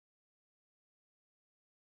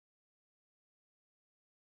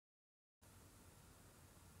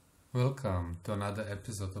Welcome to another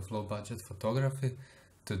episode of Low Budget Photography.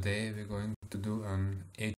 Today we're going to do an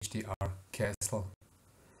HDR castle,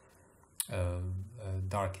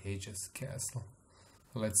 Dark Ages castle.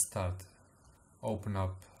 Let's start. Open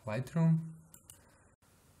up Lightroom,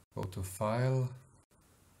 go to File,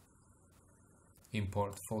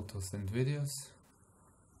 Import Photos and Videos.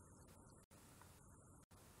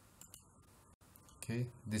 Okay,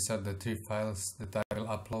 these are the three files that I will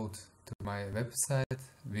upload to my website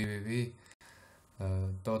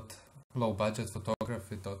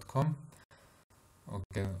www.lowbudgetphotography.com.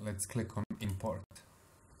 Okay, let's click on import.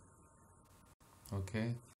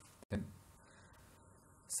 Okay, then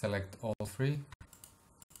select all three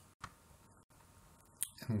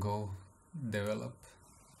and go develop.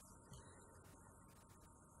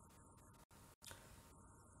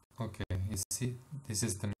 Okay, you see this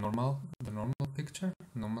is the normal picture,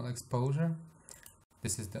 normal exposure.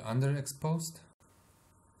 This is the underexposed.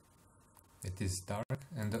 It is dark,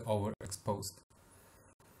 and the overexposed.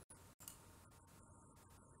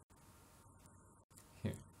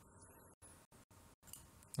 Here.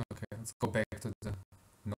 Okay, let's go back to the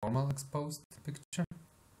normal exposed picture.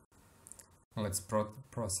 Let's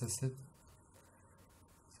process it.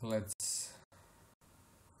 So let's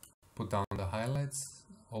put down the highlights,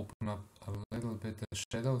 open up a little bit the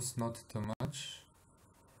shadows, not too much,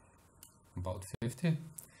 about 50.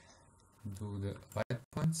 Do the white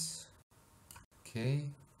points. Okay,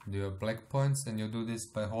 do your black points, and you do this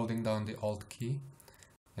by holding down the Alt key,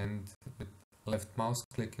 and with left mouse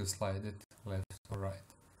click you slide it left or right.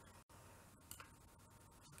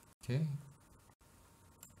 Okay.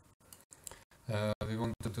 We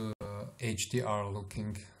want to do a HDR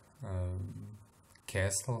looking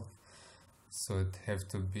castle, so it have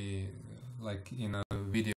to be like in a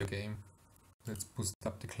video game. Let's boost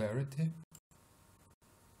up the clarity.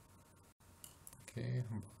 Okay,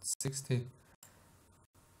 about 60.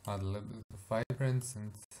 Add a little bit of vibrance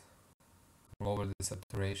and lower the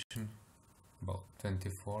saturation, about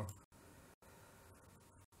 24.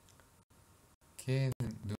 Okay,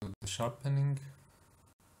 then do the sharpening,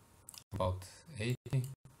 about 80.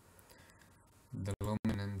 The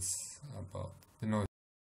luminance about, the noise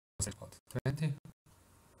about 20.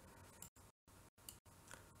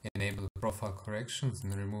 Enable profile corrections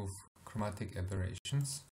and remove chromatic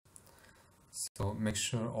aberrations. So make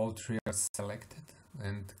sure all three are selected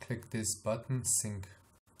and click this button, sync.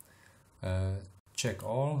 Check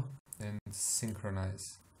all and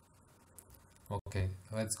synchronize. Okay,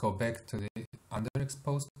 let's go back to the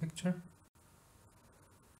underexposed picture.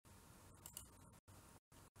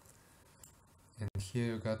 And here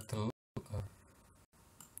you got to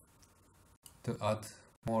add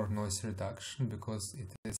more noise reduction because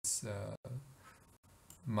it is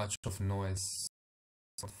much of noise.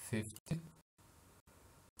 50.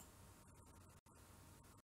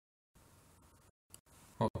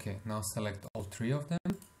 Okay, now select all three of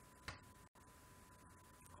them.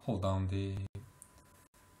 Hold down the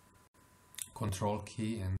Control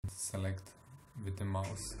key and select with the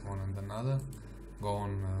mouse one and another. Go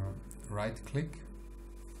on right click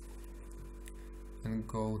and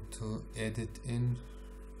go to Edit in.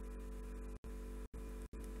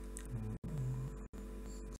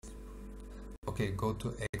 Okay, go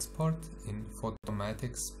to Export in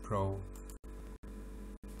Photomatix Pro.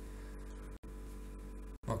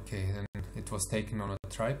 Okay, then it was taken on a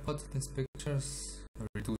tripod, these pictures.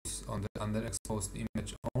 Reduce on the underexposed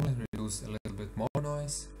image only, reduce a little bit more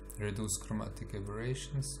noise, reduce chromatic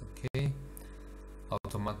aberrations, okay.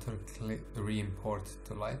 Automatically re-import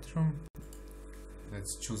to Lightroom.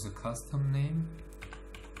 Let's choose a custom name,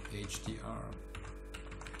 HDR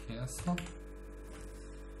Castle.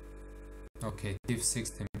 Okay, TIFF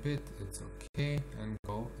 16-bit, it's okay, and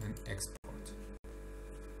go and export.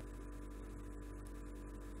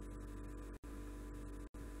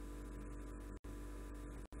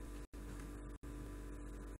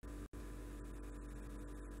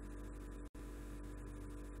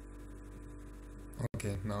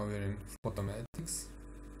 Okay, now we're in Photomatix.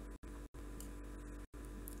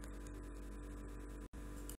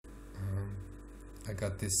 I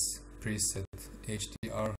got this preset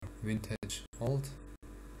HDR Vintage Old.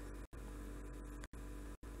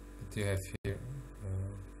 But you have here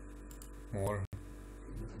more.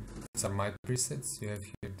 These are my presets. You have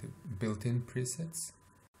here the built-in presets.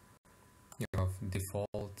 You have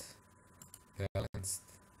default, balanced,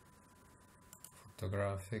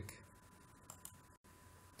 photographic.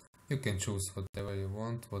 You can choose whatever you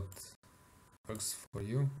want, what works for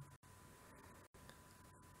you.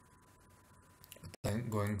 But I'm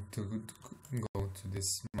going to go to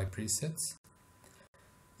this my presets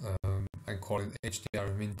I call it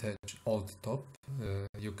HDR Vintage Alt Top.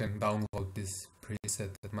 You can download this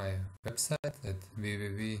preset at my website at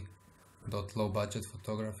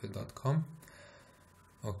www.lowbudgetphotography.com.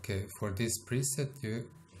 Okay, for this preset you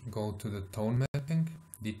go to the tone mapping,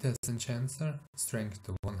 details enhancer, strength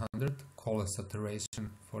to 100, color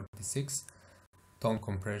saturation 46, tone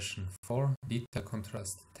compression 4, detail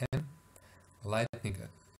contrast 10, lighting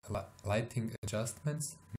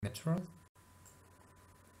adjustments natural.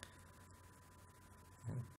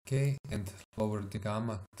 Okay, and lower the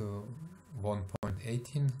gamma to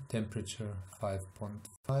 1.18, temperature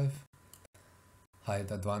 5.5,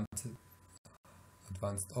 hide advanced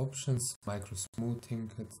options, micro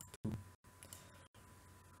smoothing at 2.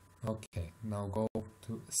 Okay, now go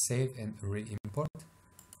to save and re-import.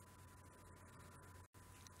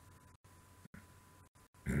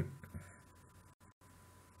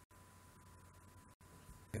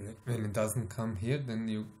 When it doesn't come here, then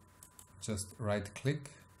you just right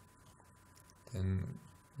click, then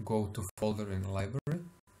go to folder in library,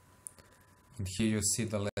 and here you see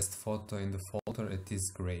the last photo in the folder. It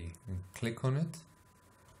is gray, and click on it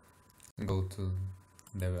and go to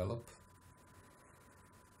develop.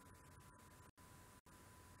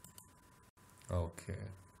 Okay,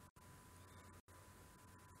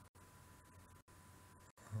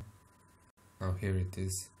 now here it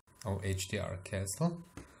is, our HDR castle.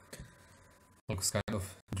 Looks kind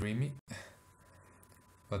of dreamy,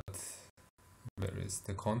 but where is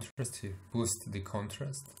the contrast here? Boost the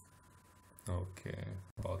contrast. Okay,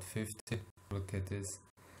 about 50. Look at this.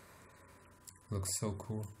 Looks so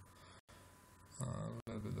cool. A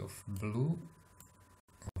little bit of blue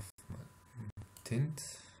of my tint.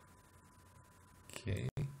 Okay.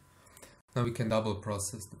 Now we can double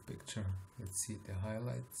process the picture. Let's see the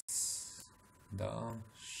highlights. Down.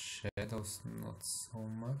 Shadows, not so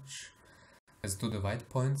much. Let's do the white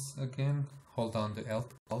points again. Hold down the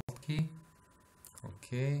Alt key.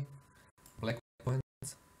 Okay. Black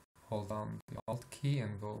points. Hold down the Alt key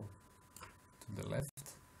and go to the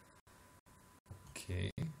left.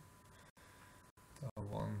 Okay. I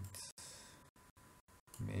want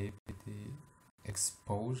maybe the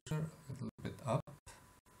exposure a little bit up.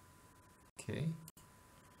 Okay.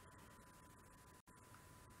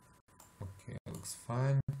 Okay, looks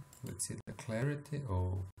fine. Let's see the clarity.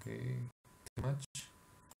 Okay. Too much.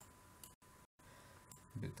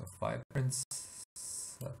 A bit of vibrance,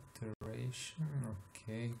 saturation.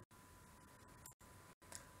 Okay.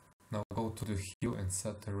 Now go to the hue and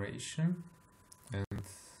saturation, and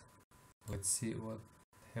let's see what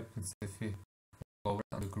happens if we lower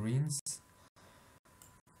the greens,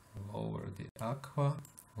 lower the aqua,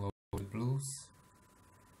 lower the blues,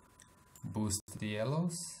 boost the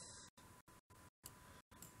yellows,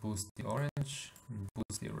 boost the orange, and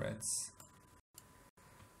boost the reds.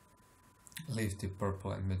 Leave the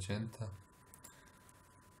purple and magenta.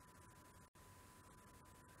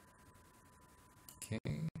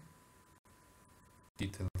 Okay.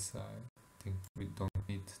 Details, I think we don't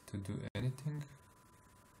need to do anything.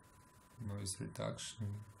 Noise reduction.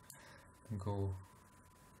 Go.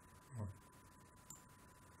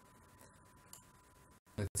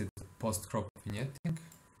 Let's do post crop vignetting.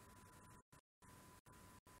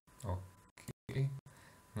 Okay.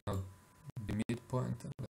 Now the midpoint a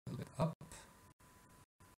little bit up.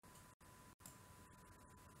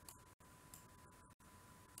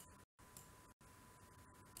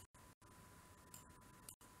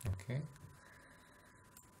 Okay.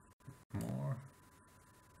 More.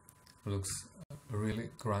 Looks really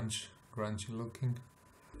grungy looking.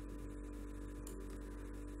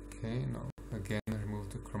 Okay, now again remove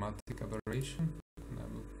the chromatic aberration. And I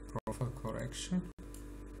will profile correction.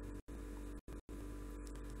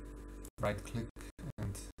 Right click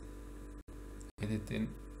and edit in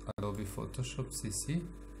Adobe Photoshop CC.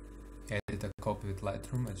 Edit a copy with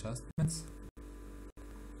Lightroom adjustments.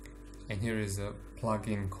 And here is a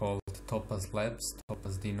plugin called Topaz Labs,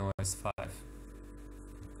 Topaz Denoise 5.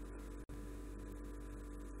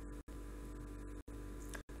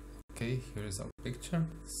 Okay, here is our picture.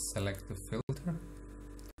 Select the filter.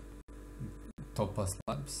 Topaz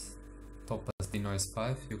Labs, Topaz Denoise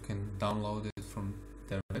 5. You can download it from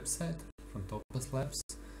their website, from Topaz Labs.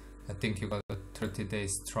 I think you got a 30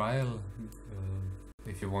 days trial.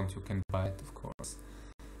 If you want, you can buy it, of course.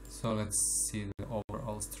 So let's see the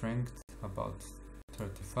overall strength, about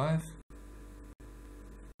 35.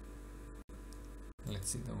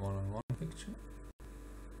 Let's see the one-on-one picture.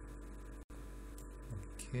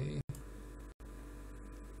 Okay.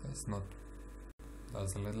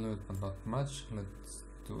 Does a little bit, but not much. Let's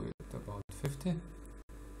do it about 50.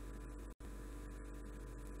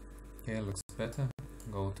 Okay, looks better.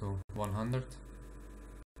 go to 100.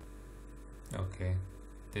 Okay,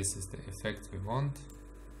 this is the effect we want.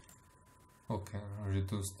 Okay,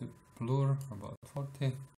 reduce the blur about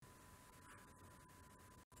 40.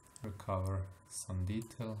 Recover some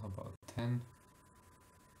detail about 10.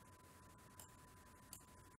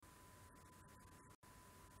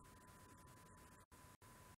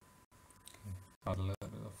 Okay, add a little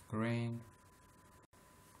bit of grain.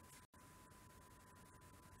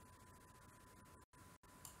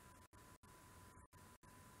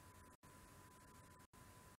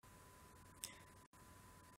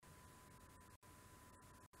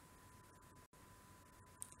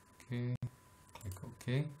 Okay, click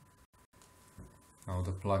OK. Now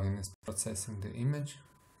the plugin is processing the image.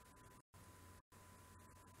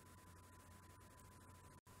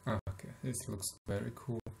 Okay, this looks very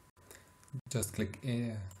cool. Just click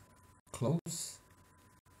close.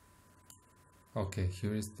 Okay,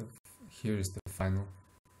 here is the final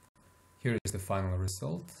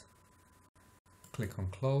result. Click on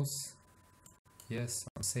close. Yes,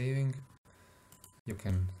 I'm saving. You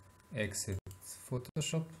can exit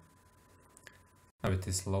Photoshop. Now it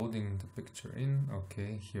is loading the picture in.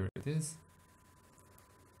 Okay, here it is.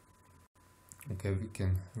 Okay, we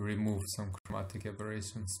can remove some chromatic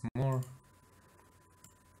aberrations more.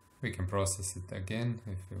 We can process it again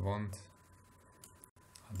if we want.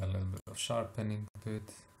 Add a little bit of sharpening to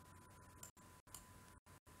it.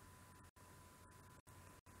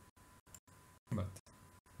 But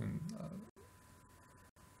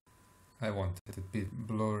I want it to be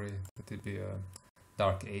blurry, that it be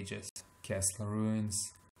dark ages, castle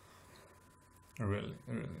ruins. Really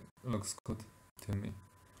looks good to me.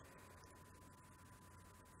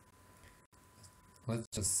 Let's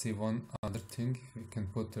just see one other thing. We can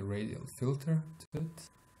put a radial filter to it.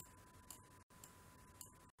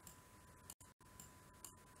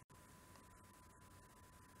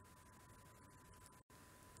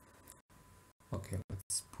 Okay,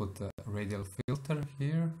 let's put a radial filter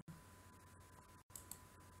here.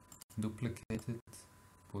 Duplicate it,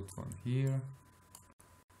 put one here,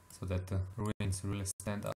 so that the ruins really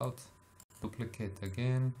stand out. Duplicate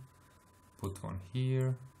again, put one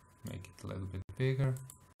here, make it a little bit bigger.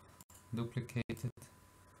 Duplicate it,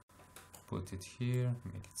 put it here,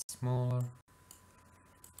 make it smaller.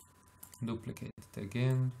 Duplicate it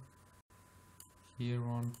again, here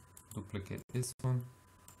one, duplicate this one,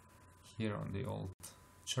 here on the old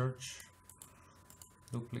church,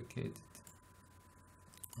 duplicate it.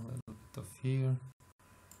 A little bit of here,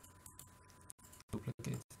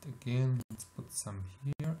 duplicate it again, let's put some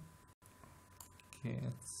here. Okay,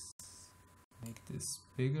 let's make this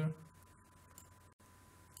bigger,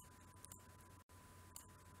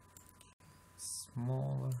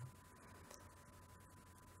 smaller.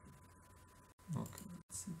 Okay,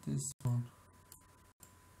 let's see this one.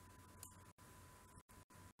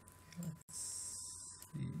 Let's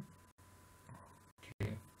see.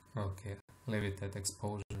 Okay, leave it at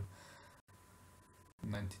exposure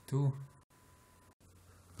 92.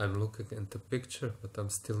 I'm looking at the picture, but I'm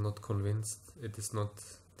still not convinced. It is not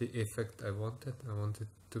the effect I wanted. I want it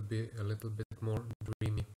to be a little bit more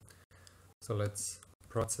dreamy. So let's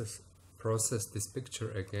process this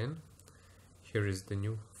picture again. Here is the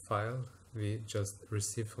new file we just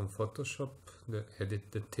received from Photoshop, the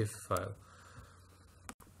edit the TIFF file.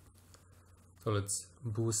 So let's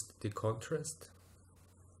boost the contrast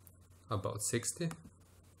about 60.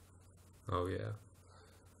 Oh yeah.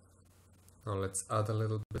 Now let's add a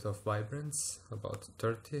little bit of vibrance, about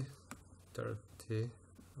 30, okay,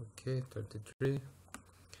 33.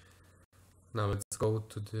 Now let's go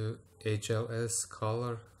to the HLS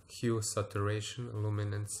color, hue, saturation,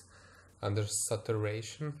 luminance. Under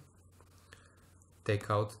saturation, take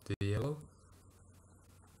out the yellow,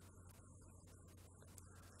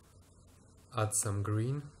 add some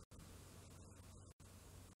green,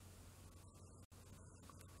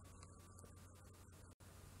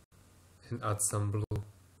 and add some blue.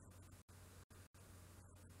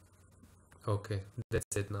 Okay,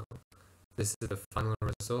 that's it now. This is the final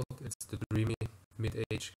result. It's the dreamy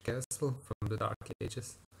mid-age castle from the Dark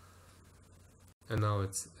Ages. And now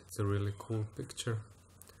it's a really cool picture.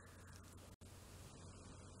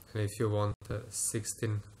 And if you want a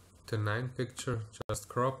 16:9 picture, just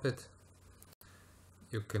crop it.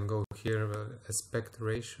 You can go here where aspect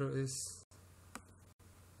ratio is.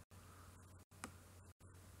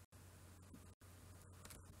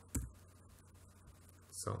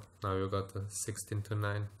 So now you got a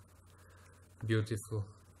 16:9 beautiful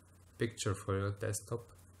picture for your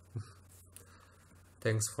desktop.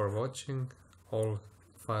 Thanks for watching. All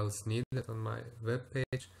files needed on my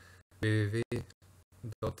webpage www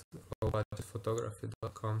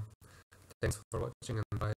www.lowbudgetphotography.com. Thanks for watching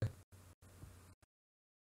and bye.